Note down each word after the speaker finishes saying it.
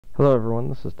Hello everyone,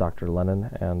 this is Dr. Lennon,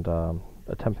 and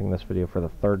attempting this video for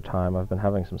the third time. I've been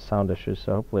having some sound issues,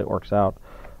 so hopefully it works out.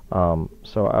 I'm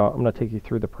going to take you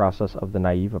through the process of the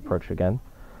naive approach again.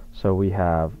 So we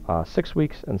have 6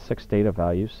 weeks and 6 data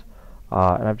values,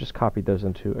 and I've just copied those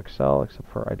into Excel,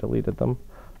 except for I deleted them.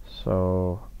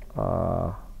 So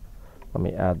let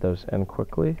me add those in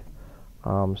quickly.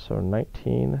 So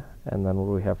 19, and then what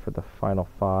do we have for the final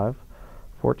 5?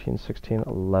 14, 16,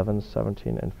 11,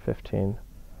 17, and 15.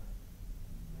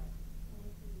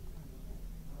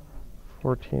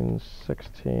 14,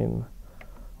 16,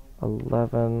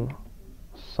 11,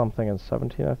 something, and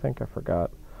 17, I think. I forgot.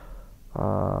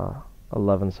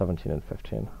 11, 17, and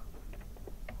 15.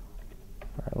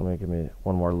 Alright, let me give me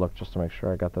one more look just to make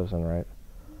sure I got those in right.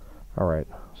 Alright,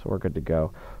 so we're good to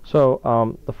go. So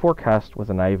the forecast with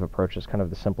a naive approach is kind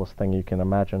of the simplest thing you can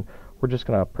imagine. We're just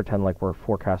going to pretend like we're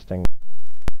forecasting,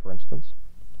 for instance,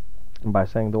 and by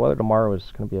saying the weather tomorrow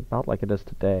is going to be about like it is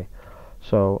today.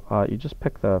 So you just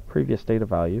pick the previous data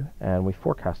value and we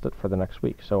forecast it for the next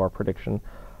week. So our prediction,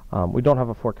 we don't have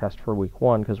a forecast for week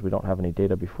 1 because we don't have any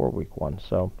data before week 1.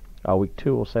 So week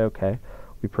 2 we'll say, okay,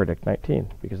 we predict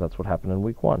 19 because that's what happened in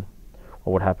week 1.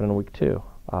 What would happen in week 2?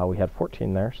 We had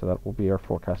 14 there, so that will be our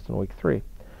forecast in week 3,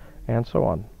 and so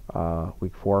on.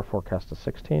 Week 4 our forecast is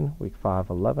 16, week 5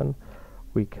 11,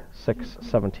 week 6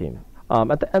 17.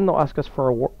 At the end they'll ask us for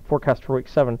a forecast for week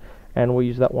 7, and we'll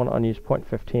use that one unused point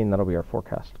 15. That'll be our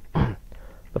forecast.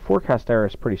 The forecast error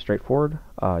is pretty straightforward.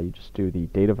 You just do the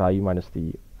data value minus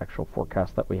the actual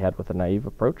forecast that we had with a naive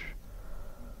approach,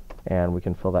 and we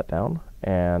can fill that down.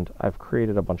 And I've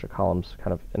created a bunch of columns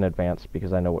kind of in advance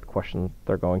because I know what questions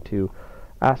they're going to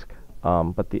ask,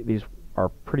 but these are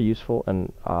pretty useful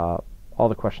in all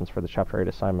the questions for the Chapter 8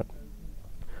 assignment.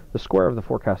 The square of the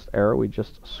forecast error, we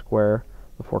just square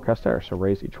the forecast error, so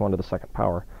raise each one to the second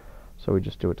power. So we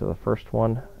just do it to the first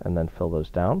one and then fill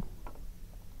those down.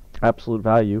 Absolute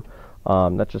value,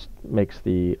 that just makes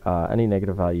the any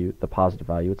negative value the positive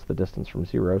value. It's the distance from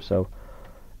 0. So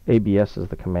ABS is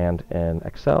the command in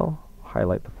Excel.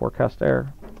 Highlight the forecast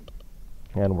error,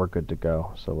 and we're good to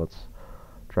go. So let's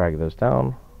drag those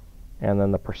down. And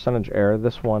then the percentage error,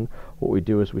 this one, what we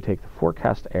do is we take the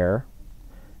forecast error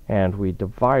and we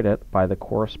divide it by the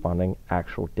corresponding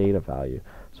actual data value.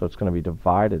 So it's going to be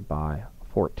divided by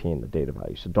 14, the data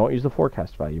value. So don't use the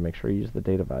forecast value, make sure you use the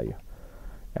data value.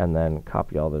 And then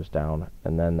copy all those down.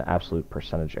 And then the absolute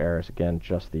percentage error is, again,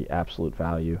 just the absolute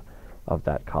value of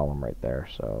that column right there.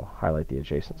 So highlight the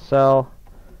adjacent cell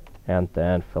and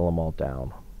then fill them all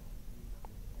down.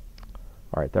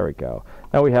 Alright, there we go.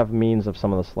 Now we have means of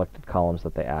some of the selected columns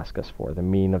that they ask us for. The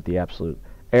mean of the absolute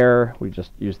error, we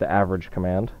just use the average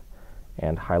command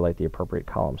and highlight the appropriate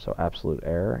column. So absolute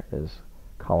error is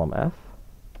column F.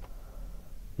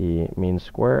 The mean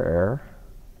square error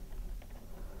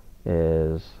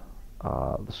is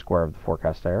the square of the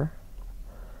forecast error.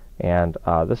 And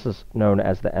this is known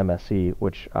as the MSE,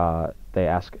 which they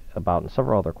ask about in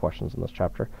several other questions in this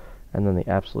chapter. And then the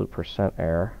absolute percent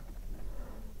error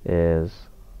is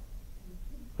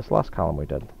this last column we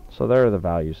did. So there are the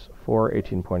values, 4,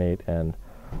 18.8, and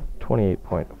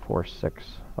 28.46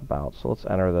 about. So let's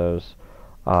enter those.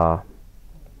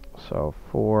 So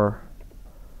 4,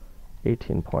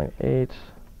 18.8,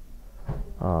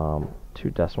 2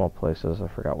 decimal places, I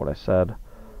forgot what I said.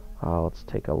 Let's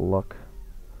take a look.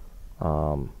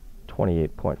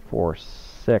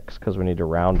 28.46, because we need to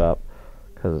round up,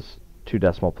 because 2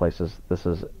 decimal places, this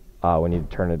is, we need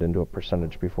to turn it into a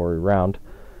percentage before we round.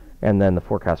 And then the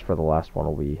forecast for the last one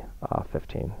will be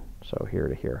 15, so here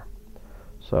to here.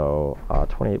 So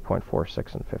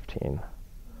 28.46 and 15.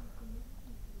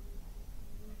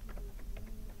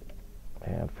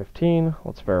 And 15,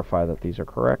 let's verify that these are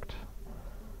correct.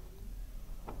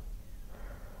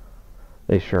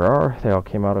 They sure are. They all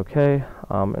came out okay.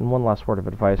 And one last word of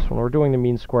advice. When we're doing the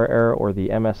mean square error, or the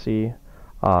MSE,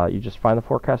 you just find the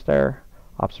forecast error,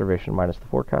 observation minus the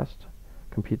forecast,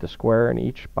 compute the square in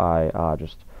each by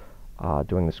just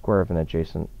doing the square of an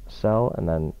adjacent cell and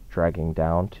then dragging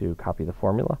down to copy the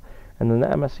formula. And then the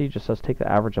MSE just says take the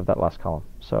average of that last column.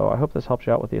 So I hope this helps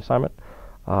you out with the assignment.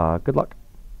 Good luck.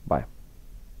 Bye.